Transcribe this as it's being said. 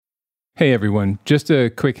Hey everyone, just a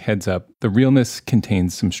quick heads up. The Realness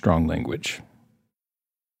contains some strong language.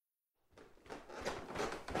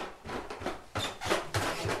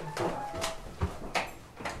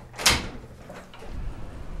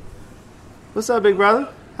 What's up, big brother?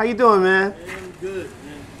 How you doing, man? Yeah, I'm good,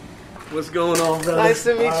 man. What's going on, brother? Nice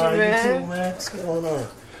to meet you, man. You too, man. What's going on?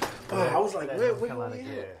 I was like, where you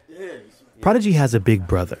at? Yeah. Prodigy has a big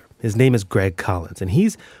brother. His name is Greg Collins, and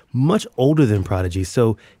he's much older than Prodigy,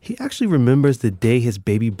 so he actually remembers the day his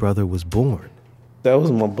baby brother was born. That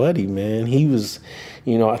was my buddy, man. He was,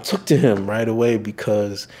 I took to him right away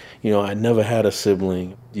because, I never had a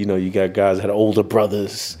sibling. You got guys that had older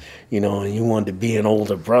brothers, and you wanted to be an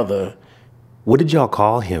older brother. What did y'all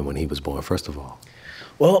call him when he was born, first of all?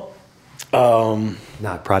 Well,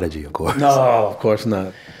 Not Prodigy, of course. No, of course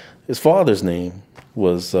not. His father's name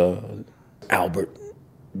was Albert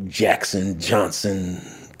Jackson Johnson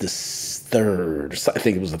the third. I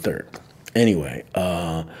think it was the third. Anyway,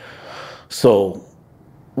 so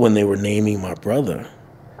when they were naming my brother,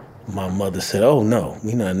 my mother said, "Oh no,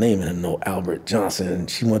 we're not naming him no Albert Johnson."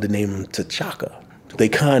 She wanted to name him T'Chaka. They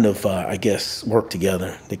kind of, I guess, worked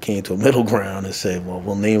together. They came to a middle ground and said, "Well,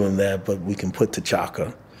 we'll name him that, but we can put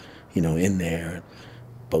T'Chaka, in there."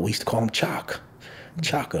 But we used to call him Chaka,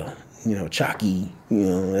 Chalky,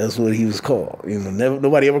 that's what he was called.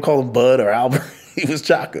 Nobody ever called him Bud or Albert. He was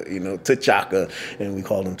Chaka, T'Chaka, and we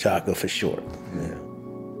called him Chaka for short. Yeah.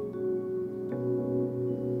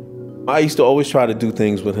 I used to always try to do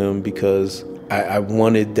things with him because I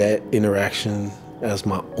wanted that interaction as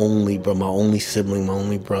my only sibling, my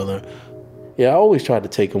only brother. Yeah, I always tried to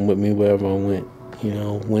take him with me wherever I went,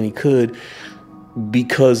 when he could.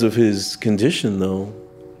 Because of his condition, though,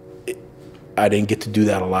 I didn't get to do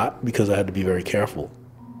that a lot because I had to be very careful.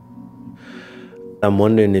 I'm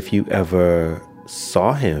wondering if you ever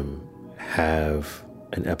saw him have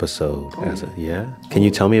an episode yeah? Can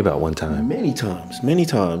you tell me about one time? Many times.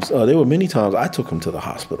 There were many times I took him to the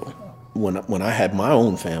hospital. When I had my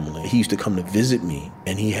own family, he used to come to visit me,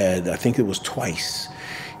 and he had, I think it was twice,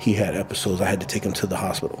 he had episodes I had to take him to the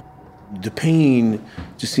hospital. The pain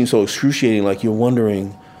just seemed so excruciating, like you're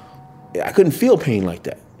wondering, I couldn't feel pain like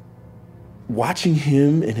that. Watching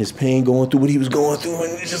him and his pain going through what he was going through,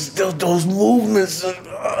 and just those movements,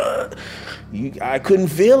 I couldn't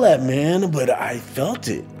feel that, man, but I felt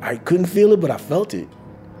it. I couldn't feel it, but I felt it.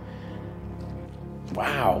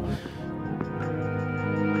 Wow.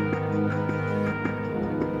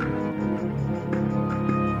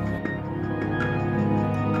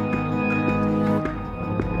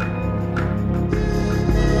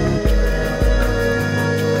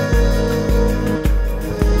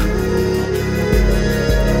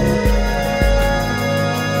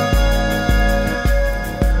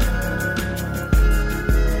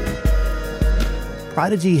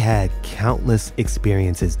 Prodigy had countless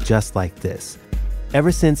experiences just like this,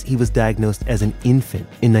 ever since he was diagnosed as an infant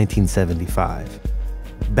in 1975.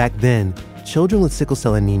 Back then, children with sickle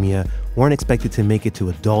cell anemia weren't expected to make it to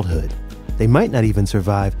adulthood. They might not even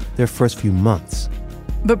survive their first few months.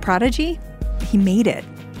 But Prodigy, he made it.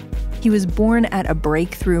 He was born at a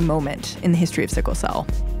breakthrough moment in the history of sickle cell.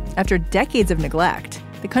 After decades of neglect,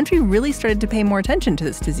 the country really started to pay more attention to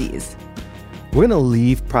this disease. We're going to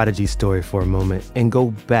leave Prodigy's story for a moment and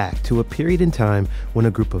go back to a period in time when a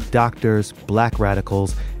group of doctors, black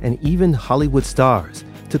radicals, and even Hollywood stars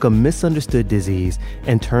took a misunderstood disease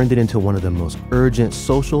and turned it into one of the most urgent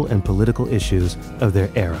social and political issues of their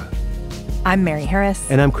era. I'm Mary Harris.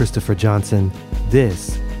 And I'm Christopher Johnson.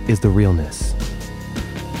 This is The Realness.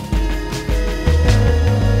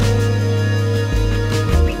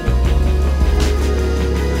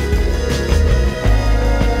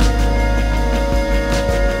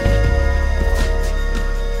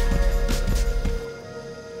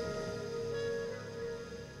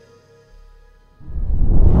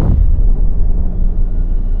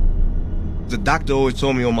 The doctor always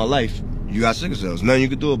told me all my life, you got sickle cells, nothing you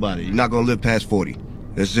can do about it. You're not gonna live past 40.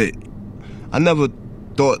 That's it. I never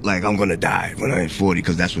thought like I'm gonna die when I hit 40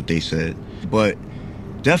 because that's what they said. But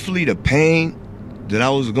definitely the pain that I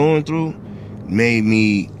was going through made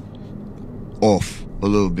me off a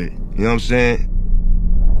little bit. You know what I'm saying?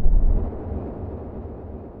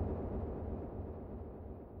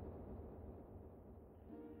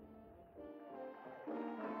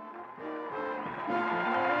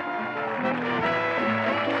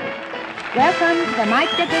 Welcome to the Mike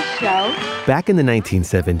Douglas Show. Back in the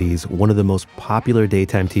 1970s, one of the most popular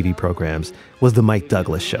daytime TV programs was The Mike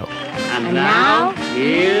Douglas Show. And now,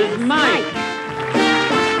 here's Mike.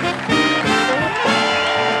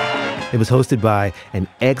 It was hosted by an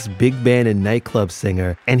ex-big band and nightclub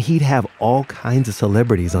singer, and he'd have all kinds of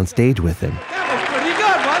celebrities on stage with him. That was pretty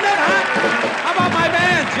good, wasn't it, huh? How about my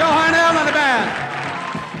band, Joe Harnell and the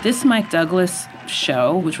band? This Mike Douglas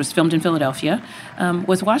show, which was filmed in Philadelphia,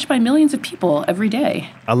 was watched by millions of people every day.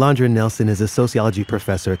 Alondra Nelson is a sociology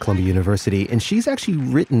professor at Columbia University, and she's actually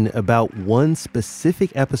written about one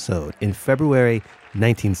specific episode in February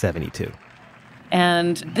 1972.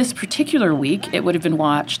 And this particular week, it would have been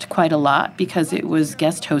watched quite a lot because it was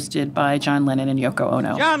guest hosted by John Lennon and Yoko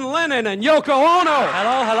Ono. John Lennon and Yoko Ono.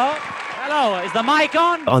 Hello, hello. Hello, is the mic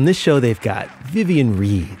on? On this show, they've got Vivian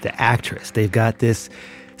Reed, the actress. They've got this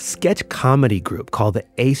sketch comedy group called the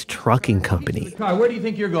Ace Trucking Company. Car, where do you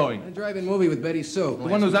think you're going? A drive-in movie with Betty Sue. The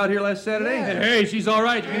one who was out here last Saturday? Yeah. Hey, she's all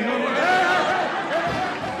right.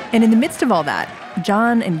 And in the midst of all that,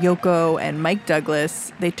 John and Yoko and Mike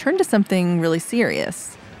Douglas, they turned to something really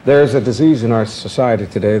serious. There's a disease in our society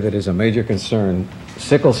today that is a major concern,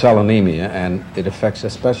 sickle cell anemia, and it affects a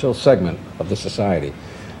special segment of the society.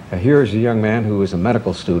 Here is a young man who is a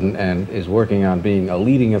medical student and is working on being a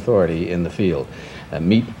leading authority in the field.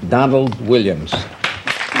 Meet Donald Williams.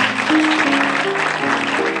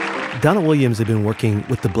 Donald Williams had been working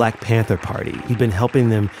with the Black Panther Party. He'd been helping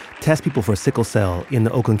them test people for sickle cell in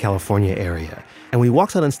the Oakland, California area. And when he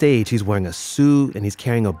walks out on stage, he's wearing a suit and he's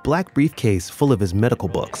carrying a black briefcase full of his medical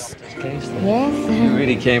books. Yes. You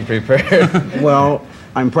really came prepared. Well,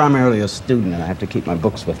 I'm primarily a student and I have to keep my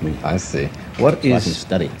books with me. I see. So I can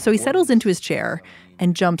study. So he settles into his chair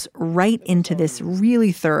and jumps right into this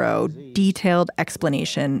really thorough, detailed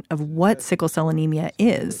explanation of what sickle cell anemia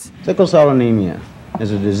is. Sickle cell anemia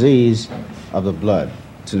is a disease of the blood.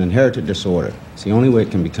 It's an inherited disorder. It's the only way it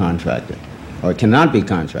can be contracted. Or it cannot be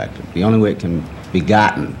contracted. The only way it can be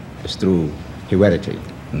gotten is through heredity.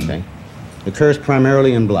 Okay? It occurs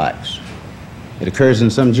primarily in blacks. It occurs in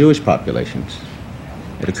some Jewish populations.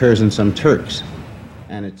 It occurs in some Turks.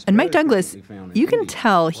 And Mike Douglas, you can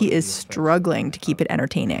tell he is struggling to keep it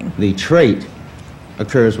entertaining. The trait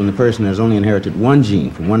occurs when the person has only inherited one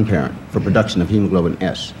gene from one parent for production of hemoglobin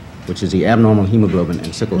S, which is the abnormal hemoglobin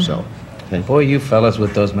in sickle cell. Okay? Boy, you fellas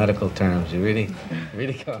with those medical terms, you really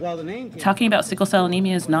go. Talking about sickle cell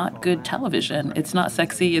anemia is not good television. It's not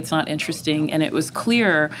sexy, it's not interesting, and it was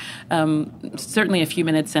clear, certainly a few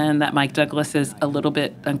minutes in, that Mike Douglas is a little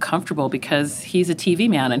bit uncomfortable because he's a TV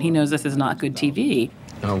man and he knows this is not good TV.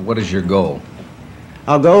 Now, what is your goal?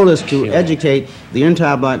 Our goal is to educate the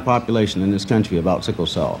entire black population in this country about sickle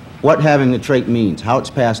cell. What having the trait means, how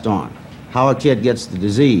it's passed on, how a kid gets the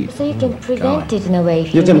disease. So you can prevent it in a way.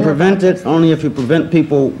 You can prevent it only if you prevent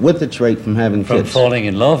people with the trait from having kids. From falling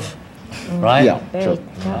in love, right? Yeah, Very sure.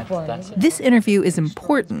 tough one. This interview is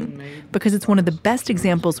important because it's one of the best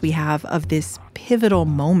examples we have of this pivotal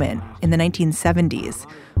moment in the 1970s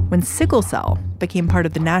when sickle cell became part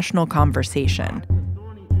of the national conversation.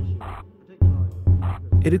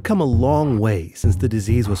 It had come a long way since the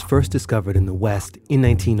disease was first discovered in the West in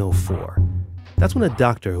 1904. That's when a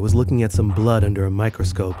doctor who was looking at some blood under a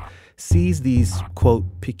microscope sees these, quote,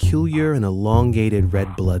 peculiar and elongated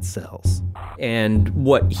red blood cells. And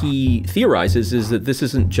what he theorizes is that this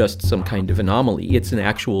isn't just some kind of anomaly, it's an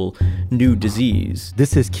actual new disease.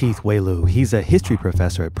 This is Keith Wailoo. He's a history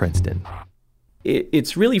professor at Princeton.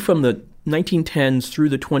 It's really from the 1910s through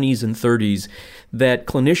the 20s and 30s that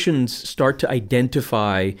clinicians start to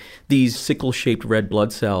identify these sickle-shaped red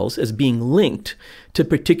blood cells as being linked to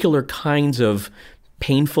particular kinds of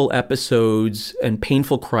painful episodes and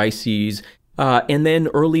painful crises, and then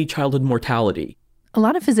early childhood mortality. A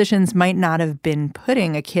lot of physicians might not have been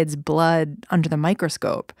putting a kid's blood under the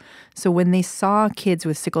microscope. So when they saw kids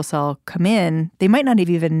with sickle cell come in, they might not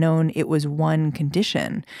have even known it was one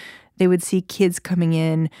condition. They would see kids coming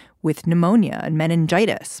in with pneumonia and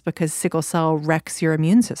meningitis because sickle cell wrecks your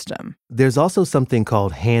immune system. There's also something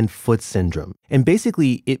called hand-foot syndrome. And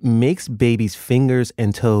basically, it makes babies' fingers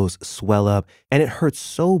and toes swell up, and it hurts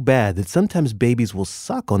so bad that sometimes babies will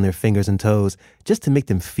suck on their fingers and toes just to make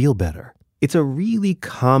them feel better. It's a really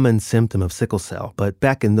common symptom of sickle cell, but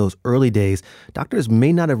back in those early days, doctors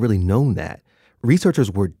may not have really known that.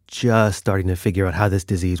 Researchers were just starting to figure out how this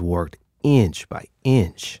disease worked inch by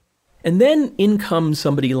inch. And then in comes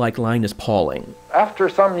somebody like Linus Pauling. After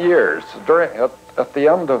some years, at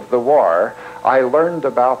the end of the war, I learned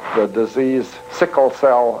about the disease sickle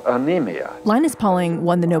cell anemia. Linus Pauling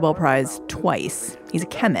won the Nobel Prize twice. He's a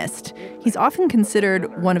chemist. He's often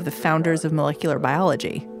considered one of the founders of molecular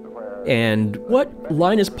biology. And what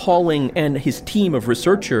Linus Pauling and his team of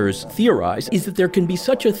researchers theorize is that there can be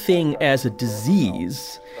such a thing as a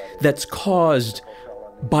disease that's caused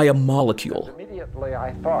by a molecule. Immediately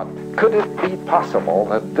I thought, could it be possible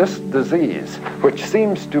that this disease, which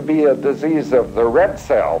seems to be a disease of the red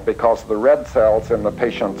cell because the red cells in the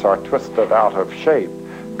patients are twisted out of shape,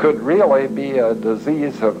 could really be a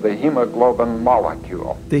disease of the hemoglobin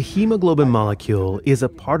molecule? The hemoglobin molecule is a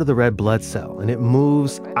part of the red blood cell, and it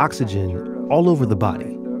moves oxygen all over the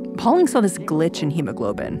body. Pauling saw this glitch in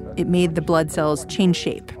hemoglobin. It made the blood cells change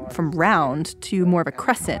shape from round to more of a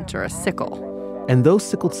crescent or a sickle. And those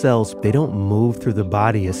sickled cells, they don't move through the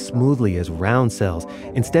body as smoothly as round cells.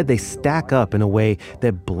 Instead, they stack up in a way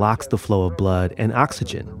that blocks the flow of blood and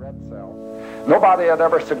oxygen. Nobody had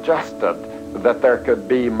ever suggested that there could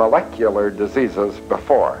be molecular diseases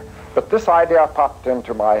before, but this idea popped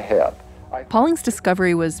into my head. Pauling's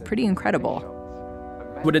discovery was pretty incredible.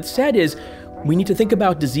 What it said is, we need to think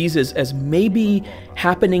about diseases as maybe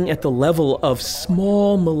happening at the level of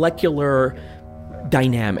small molecular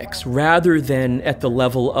dynamics rather than at the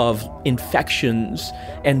level of infections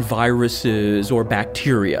and viruses or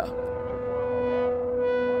bacteria.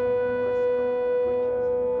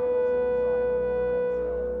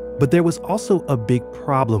 But there was also a big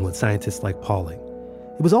problem with scientists like Pauling.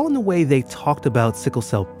 It was all in the way they talked about sickle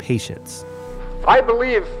cell patients. I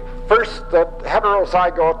believe, first, that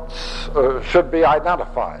heterozygotes should be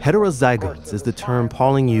identified. Heterozygotes is the term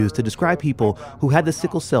Pauling used to describe people who had the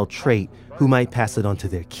sickle cell trait who might pass it on to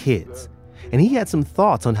their kids. And he had some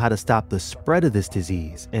thoughts on how to stop the spread of this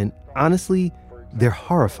disease, and honestly, they're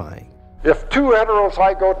horrifying. If two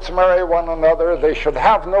heterozygotes marry one another, they should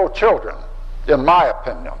have no children, in my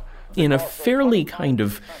opinion. In a fairly kind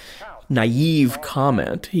of naive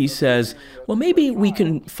comment, he says, well, maybe we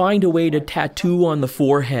can find a way to tattoo on the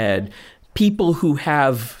forehead people who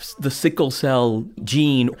have the sickle cell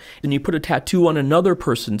gene, and you put a tattoo on another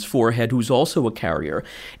person's forehead who's also a carrier.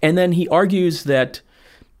 And then he argues that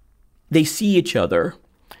they see each other,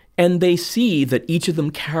 and they see that each of them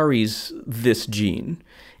carries this gene.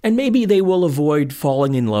 And maybe they will avoid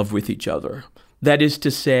falling in love with each other. That is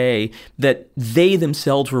to say, that they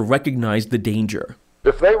themselves will recognize the danger.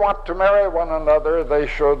 If they want to marry one another, they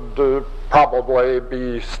should probably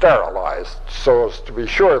be sterilized so as to be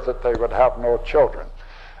sure that they would have no children.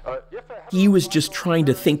 He was just trying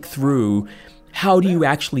to think through, how do you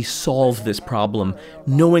actually solve this problem,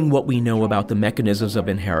 knowing what we know about the mechanisms of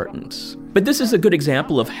inheritance? But this is a good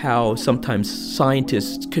example of how sometimes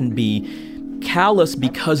scientists can be callous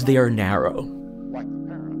because they are narrow.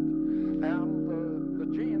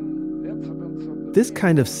 This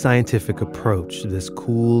kind of scientific approach, this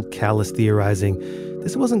cool, callous theorizing,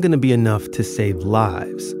 this wasn't going to be enough to save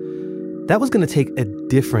lives. That was going to take a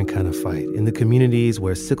different kind of fight in the communities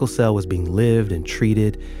where sickle cell was being lived and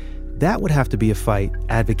treated. That would have to be a fight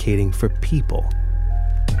advocating for people.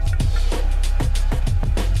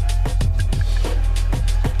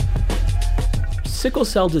 Sickle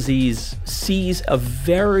cell disease sees a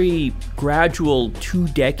very gradual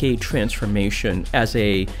 2-decade transformation as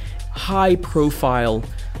a high-profile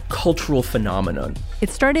cultural phenomenon. It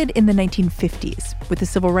started in the 1950s with the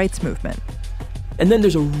civil rights movement. And then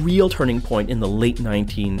there's a real turning point in the late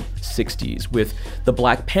 1960s with the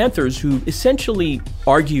Black Panthers, who essentially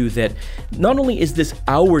argue that not only is this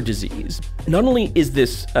our disease, not only is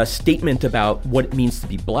this a statement about what it means to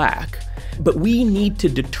be black, but we need to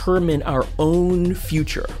determine our own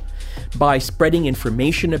future by spreading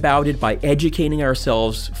information about it, by educating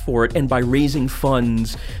ourselves for it, and by raising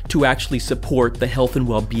funds to actually support the health and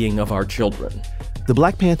well-being of our children. The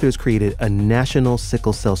Black Panthers created a national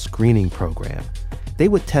sickle cell screening program. They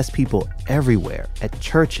would test people everywhere, at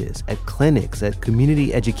churches, at clinics, at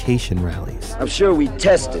community education rallies. I'm sure we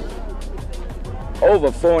tested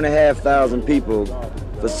over 4,500 people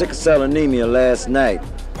for sickle cell anemia last night.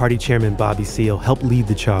 Party Chairman Bobby Seale helped lead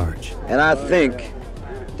the charge. And I think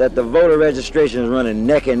that the voter registration is running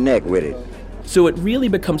neck and neck with it. So it really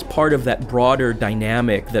becomes part of that broader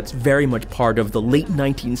dynamic that's very much part of the late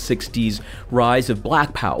 1960s rise of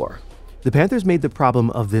black power. The Panthers made the problem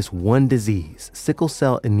of this one disease, sickle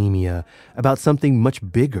cell anemia, about something much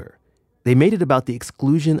bigger. They made it about the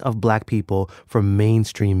exclusion of black people from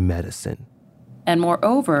mainstream medicine. And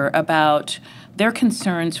moreover, about their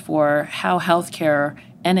concerns for how healthcare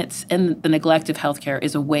and the neglect of healthcare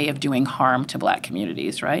is a way of doing harm to black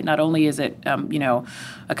communities, right? Not only is it,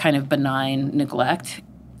 a kind of benign neglect,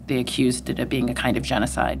 they accused it of being a kind of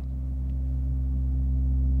genocide.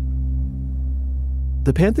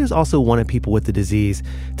 The Panthers also wanted people with the disease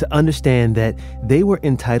to understand that they were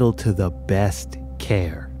entitled to the best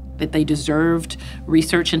care. that they deserved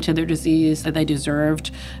research into their disease, that they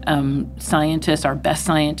deserved scientists, our best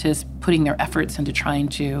scientists, putting their efforts into trying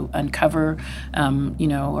to uncover,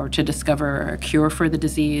 or to discover a cure for the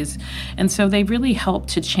disease. And so they really helped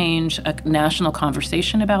to change a national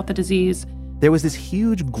conversation about the disease. There was this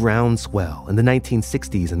huge groundswell in the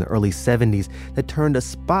 1960s and the early 70s that turned a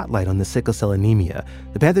spotlight on the sickle cell anemia.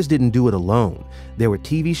 The Panthers didn't do it alone. There were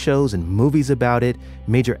TV shows and movies about it.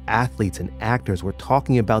 Major athletes and actors were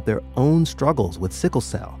talking about their own struggles with sickle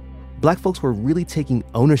cell. Black folks were really taking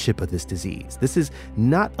ownership of this disease. This is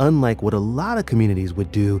not unlike what a lot of communities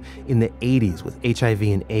would do in the 80s with HIV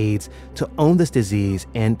and AIDS, to own this disease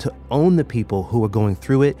and to own the people who were going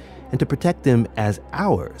through it and to protect them as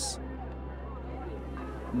ours.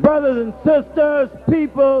 Brothers and sisters,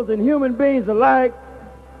 peoples and human beings alike,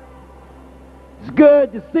 it's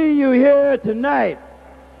good to see you here tonight.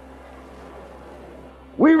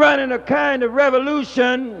 We're running a kind of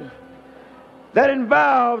revolution that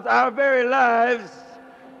involves our very lives,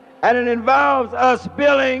 and it involves us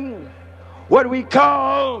building what we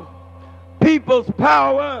call people's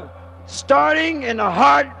power, starting in the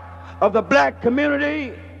heart of the Black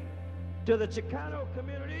community to the Chicano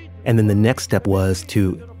community. And then the next step was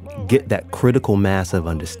to get that critical mass of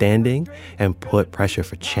understanding and put pressure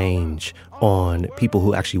for change on people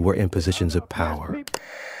who actually were in positions of power.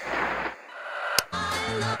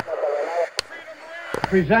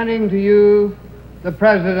 Presenting to you the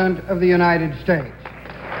President of the United States.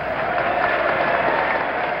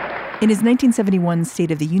 In his 1971 State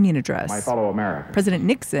of the Union address, my fellow Americans, President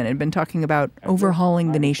Nixon had been talking about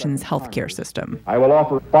overhauling the nation's healthcare system. I will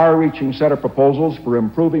offer a far-reaching set of proposals for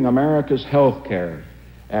improving America's health care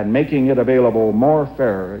and making it available more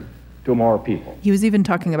fairly to more people. He was even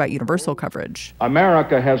talking about universal coverage.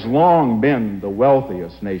 America has long been the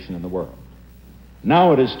wealthiest nation in the world.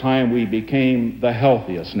 Now it is time we became the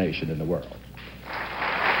healthiest nation in the world.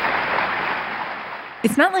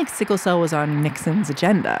 It's not like sickle cell was on Nixon's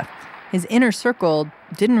agenda. His inner circle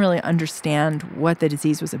didn't really understand what the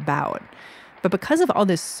disease was about. But because of all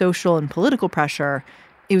this social and political pressure,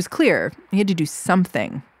 it was clear he had to do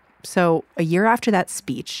something. So a year after that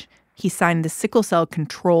speech, he signed the Sickle Cell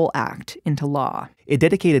Control Act into law. It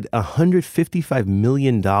dedicated $155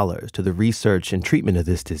 million to the research and treatment of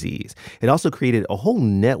this disease. It also created a whole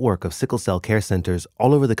network of sickle cell care centers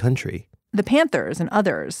all over the country. The Panthers and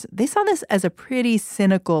others, they saw this as a pretty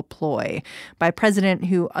cynical ploy by a president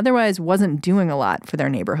who otherwise wasn't doing a lot for their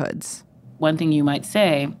neighborhoods. One thing you might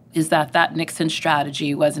say is that Nixon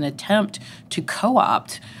strategy was an attempt to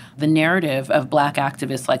co-opt the narrative of Black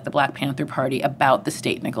activists like the Black Panther Party about the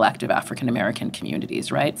state neglect of African-American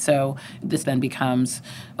communities, right? So this then becomes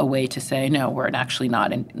a way to say, no, we're actually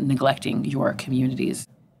not neglecting your communities.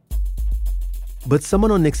 But someone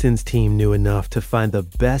on Nixon's team knew enough to find the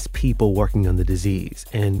best people working on the disease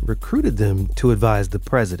and recruited them to advise the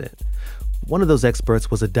president. One of those experts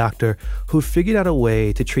was a doctor who figured out a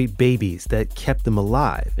way to treat babies that kept them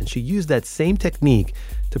alive, and she used that same technique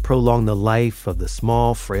to prolong the life of the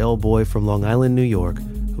small, frail boy from Long Island, New York,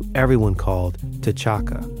 who everyone called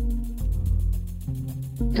T'Chaka.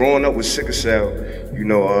 Growing up with sickle cell,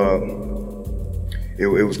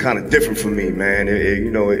 it was kind of different for me, man.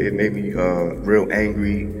 It made me real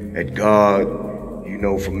angry at God,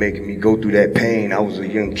 for making me go through that pain. I was a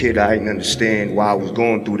young kid. I didn't understand why I was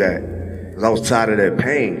going through that, because I was tired of that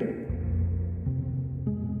pain.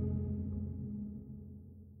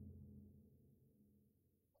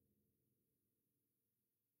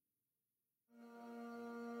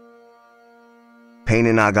 Pain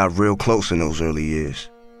and I got real close in those early years.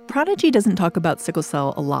 Prodigy doesn't talk about sickle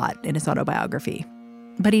cell a lot in his autobiography,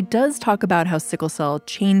 but he does talk about how sickle cell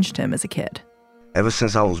changed him as a kid. Ever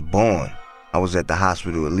since I was born, I was at the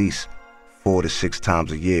hospital at least 4 to 6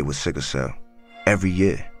 times a year with sickle cell. Every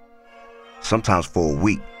year. Sometimes for a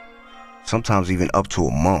week. Sometimes even up to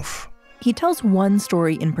a month. He tells one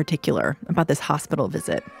story in particular about this hospital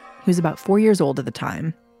visit. He was about 4 years old at the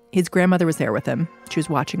time. His grandmother was there with him. She was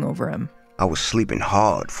watching over him. I was sleeping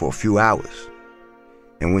hard for a few hours.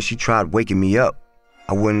 And when she tried waking me up,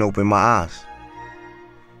 I wouldn't open my eyes.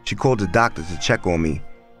 She called the doctor to check on me,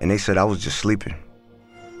 and they said I was just sleeping.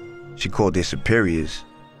 She called their superiors,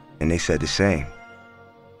 and they said the same.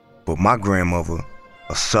 But my grandmother,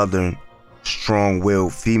 a Southern,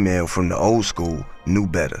 strong-willed female from the old school, knew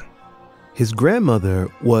better. His grandmother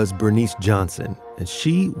was Bernice Johnson, and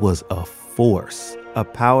she was a force, a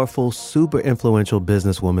powerful, super influential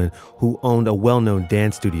businesswoman who owned a well-known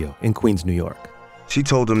dance studio in Queens, New York. She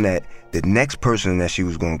told them that the next person that she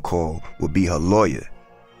was going to call would be her lawyer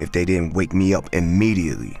if they didn't wake me up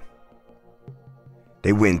immediately.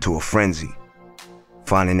 They went into a frenzy.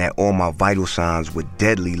 finding that all my vital signs were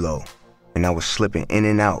deadly low, and I was slipping in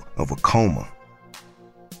and out of a coma.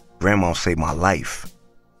 Grandma saved my life.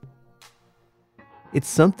 It's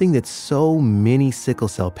something that so many sickle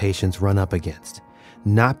cell patients run up against: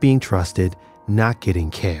 not being trusted, not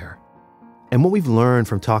getting care. And what we've learned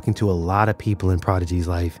from talking to a lot of people in Prodigy's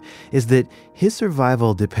life is that his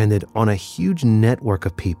survival depended on a huge network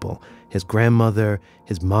of people: his grandmother,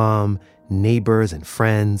 his mom, neighbors, and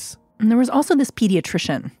friends. And there was also this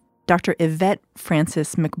pediatrician, Dr. Yvette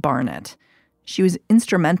Frances McBarnett. She was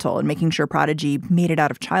instrumental in making sure Prodigy made it out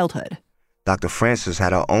of childhood. Dr. Frances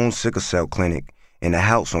had her own sickle cell clinic in a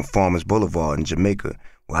house on Farmers Boulevard in Jamaica,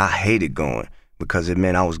 where I hated going because it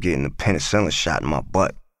meant I was getting a penicillin shot in my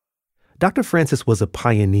butt. Dr. Frances was a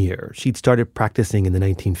pioneer. She'd started practicing in the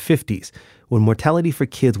 1950s, when mortality for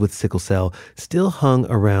kids with sickle cell still hung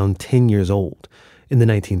around 10 years old. In the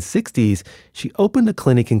 1960s, she opened a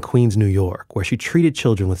clinic in Queens, New York, where she treated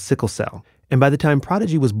children with sickle cell. And by the time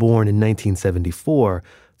Prodigy was born in 1974,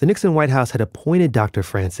 the Nixon White House had appointed Dr.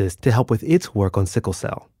 Frances to help with its work on sickle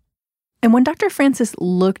cell. And when Dr. Frances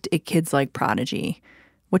looked at kids like Prodigy,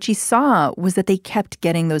 what she saw was that they kept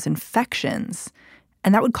getting those infections,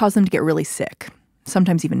 and that would cause them to get really sick,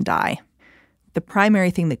 sometimes even die. The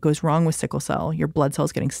primary thing that goes wrong with sickle cell, your blood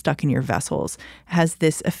cells getting stuck in your vessels, has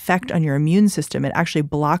this effect on your immune system. It actually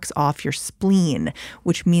blocks off your spleen,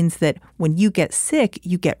 which means that when you get sick,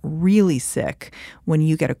 you get really sick. When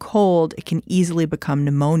you get a cold, it can easily become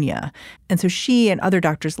pneumonia. And so she and other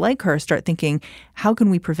doctors like her start thinking, how can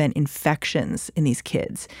we prevent infections in these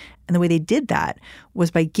kids? And the way they did that was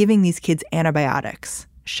by giving these kids antibiotics,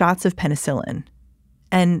 shots of penicillin.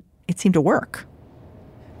 And it seemed to work.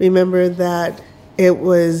 Remember that it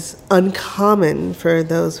was uncommon for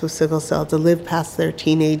those with sickle cell to live past their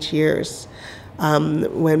teenage years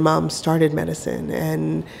when Mom started medicine.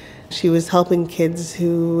 And she was helping kids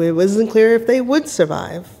who it wasn't clear if they would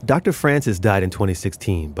survive. Dr. Frances died in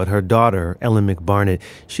 2016, but her daughter, Ellen McBarnett,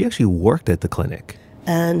 she actually worked at the clinic.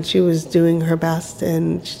 And she was doing her best,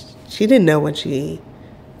 and she didn't know when she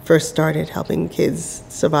first started helping kids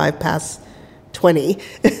survive past 20,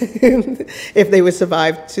 if they would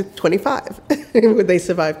survive to 25, would they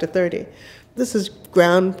survive to 30? This is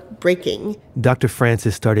groundbreaking. Dr.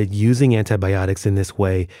 Frances started using antibiotics in this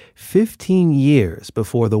way 15 years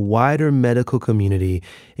before the wider medical community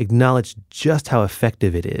acknowledged just how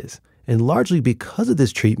effective it is. And largely because of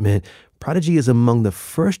this treatment, Prodigy is among the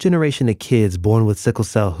first generation of kids born with sickle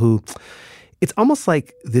cell who, it's almost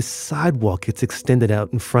like this sidewalk gets extended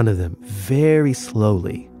out in front of them very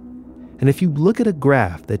slowly. And if you look at a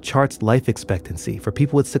graph that charts life expectancy for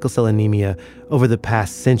people with sickle cell anemia over the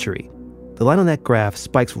past century, the line on that graph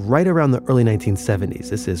spikes right around the early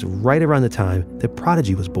 1970s. This is right around the time that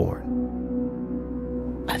Prodigy was born.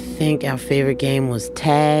 I think our favorite game was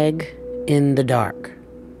tag in the dark.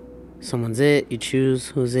 Someone's it, you choose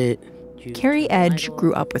who's it. Carrie Edge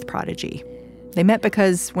grew up with Prodigy. They met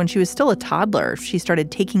because when she was still a toddler, she started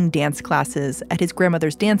taking dance classes at his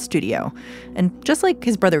grandmother's dance studio. And just like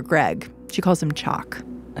his brother Greg, she calls him Chalk.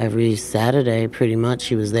 Every Saturday, pretty much,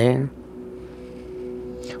 she was there.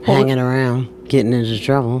 Hanging around, getting into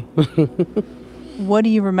trouble. What do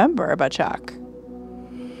you remember about Chalk?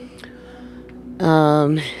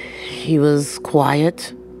 He was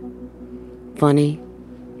quiet, funny,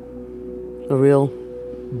 a real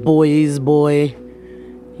boy's boy,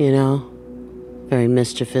 you know. Very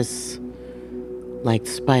mischievous, like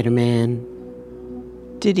Spider-Man.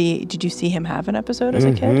 Did you see him have an episode as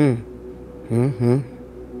a kid?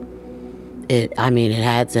 It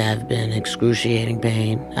had to have been excruciating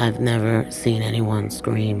pain. I've never seen anyone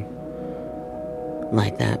scream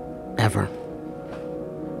like that, ever.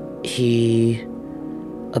 He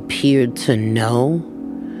appeared to know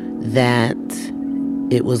that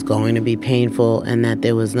it was going to be painful and that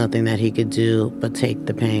there was nothing that he could do but take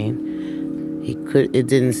the pain. He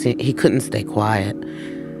couldn't stay quiet.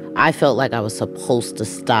 I felt like I was supposed to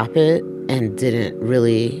stop it and didn't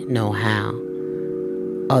really know how,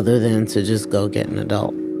 other than to just go get an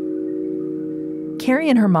adult. Carrie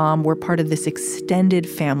and her mom were part of this extended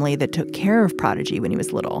family that took care of Prodigy when he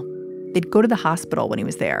was little. They'd go to the hospital when he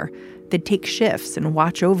was there. They'd take shifts and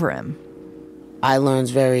watch over him. I learned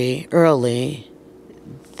very early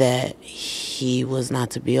that he was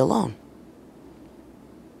not to be alone.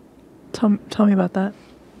 Tell me about that.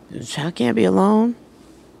 Child can't be alone.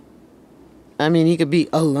 I mean, he could be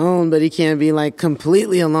alone, but he can't be, like,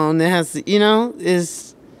 completely alone. There has to,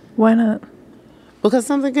 is... Why not? Because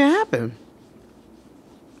something can happen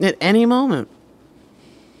at any moment.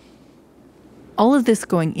 All of this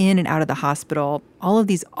going in and out of the hospital, all of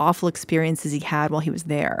these awful experiences he had while he was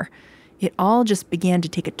there, It all just began to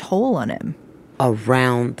take a toll on him.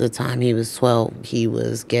 Around the time he was 12, he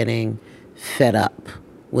was getting fed up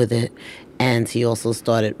with it. And he also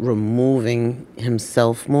started removing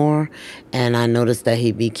himself more. And I noticed that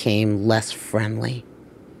he became less friendly.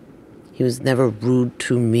 He was never rude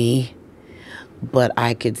to me, but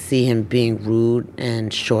I could see him being rude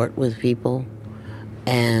and short with people.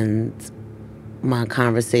 And my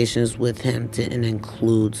conversations with him didn't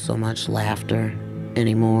include so much laughter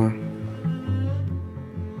anymore.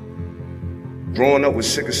 Growing up with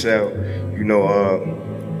sickle cell, you know,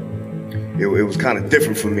 it was kind of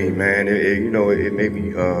different for me, man. It made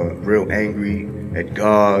me real angry at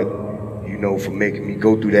God, you know, for making me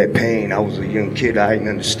go through that pain. I was a young kid. I didn't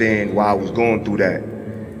understand why I was going through that.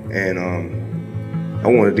 And I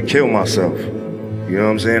wanted to kill myself. You know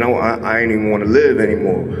what I'm saying? I didn't even want to live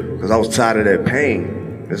anymore because I was tired of that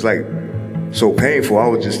pain. It's like so painful. I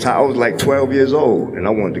was just tired. I was like 12 years old and I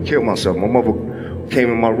wanted to kill myself. My mother came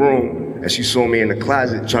in my room and she saw me in the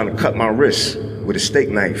closet trying to cut my wrist with a steak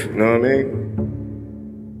knife. You know what I mean?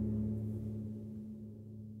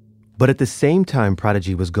 But at the same time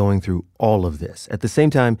Prodigy was going through all of this, at the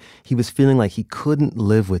same time he was feeling like he couldn't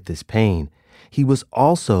live with this pain, he was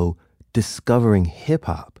also discovering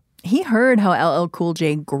hip-hop. He heard how LL Cool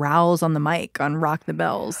J growls on the mic on Rock the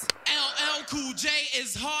Bells. LL Cool J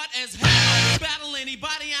is hard as hell. Battle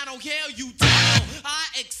anybody, I don't care, you tell. I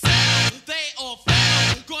excel, they all fail.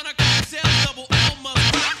 Gonna cocktail, double L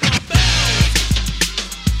must rock the bells.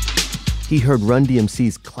 He heard Run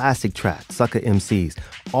DMC's classic track, Sucker MCs,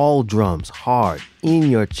 all drums, hard, in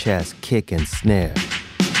your chest, kick and snare.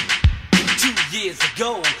 2 years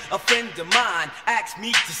ago, a friend of mine asked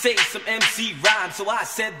me to say some MC rhyme, so I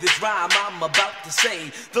said this rhyme I'm about to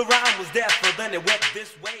say. The rhyme was there, but then it went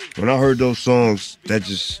this way. When I heard those songs, that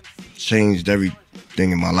just changed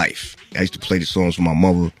everything in my life. I used to play the songs for my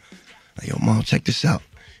mother. Like, yo, Mom, check this out.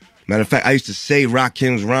 Matter of fact, I used to say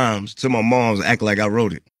Rakim's rhymes to my mom, act like I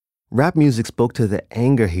wrote it. Rap music spoke to the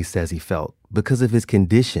anger he says he felt because of his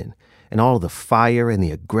condition, and all of the fire and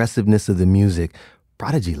the aggressiveness of the music.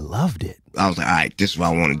 Prodigy loved it. I was like, all right, this is what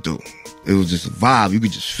I want to do. It was just a vibe. You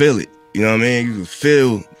could just feel it. You know what I mean? You could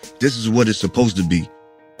feel this is what it's supposed to be.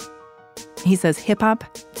 He says hip-hop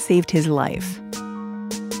saved his life.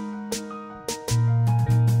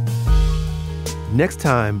 Next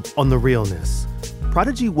time on The Realness,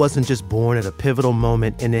 Prodigy wasn't just born at a pivotal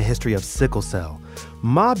moment in the history of sickle cell.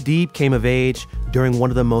 Mobb Deep came of age during one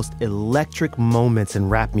of the most electric moments in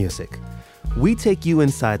rap music. We take you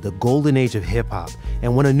inside the golden age of hip-hop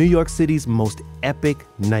and one of New York City's most epic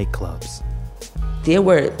nightclubs. There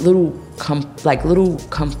were little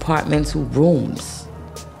compartmental rooms.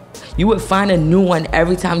 You would find a new one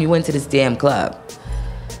every time you went to this damn club.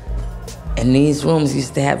 And these rooms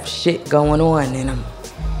used to have shit going on in them.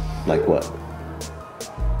 Like what?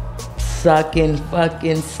 Sucking,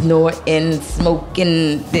 fucking, snorting,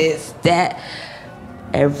 smoking, this, that.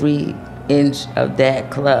 Every inch of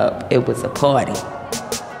that club, it was a party.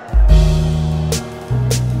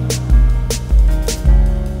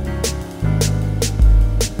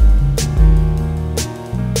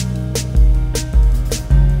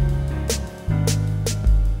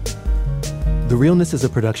 The Realness is a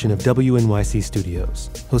production of WNYC Studios,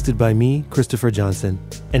 hosted by me, Christopher Johnson,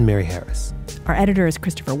 and Mary Harris. Our editor is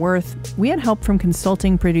Christopher Worth. We had help from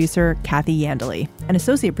consulting producer Kathy Yandeli and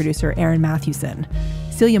associate producer Aaron Mathewson.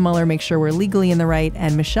 Celia Muller makes sure we're legally in the right,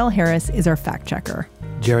 and Michelle Harris is our fact checker.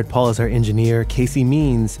 Jared Paul is our engineer. Casey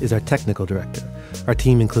Means is our technical director. Our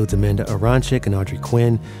team includes Amanda Aronchik and Audrey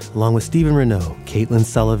Quinn, along with Stephen Renaud, Caitlin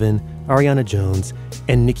Sullivan, Ariana Jones,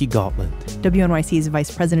 and Nikki Galtland. WNYC's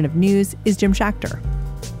vice president of news is Jim Schachter.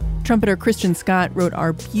 Trumpeter Christian Scott wrote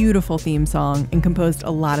our beautiful theme song and composed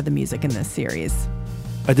a lot of the music in this series.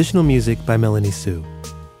 Additional music by Melanie Sue.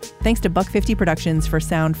 Thanks to Buck 50 Productions for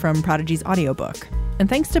sound from Prodigy's audiobook. And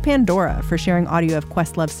thanks to Pandora for sharing audio of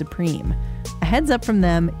Questlove Supreme. A heads up from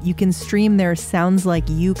them, you can stream their Sounds Like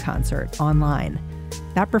You concert online.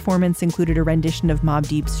 That performance included a rendition of Mobb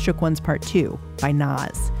Deep's Shook Ones Part 2 by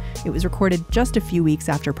Nas. It was recorded just a few weeks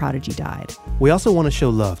after Prodigy died. We also want to show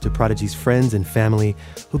love to Prodigy's friends and family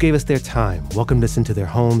who gave us their time, welcomed us into their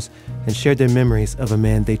homes, and shared their memories of a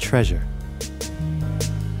man they treasure.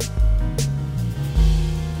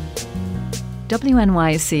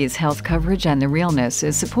 WNYC's health coverage and The Realness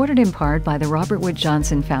is supported in part by the Robert Wood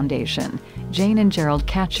Johnson Foundation, Jane and Gerald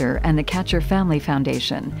Katcher and the Katcher Family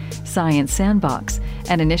Foundation, Science Sandbox,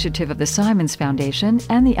 an initiative of the Simons Foundation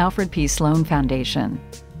and the Alfred P. Sloan Foundation.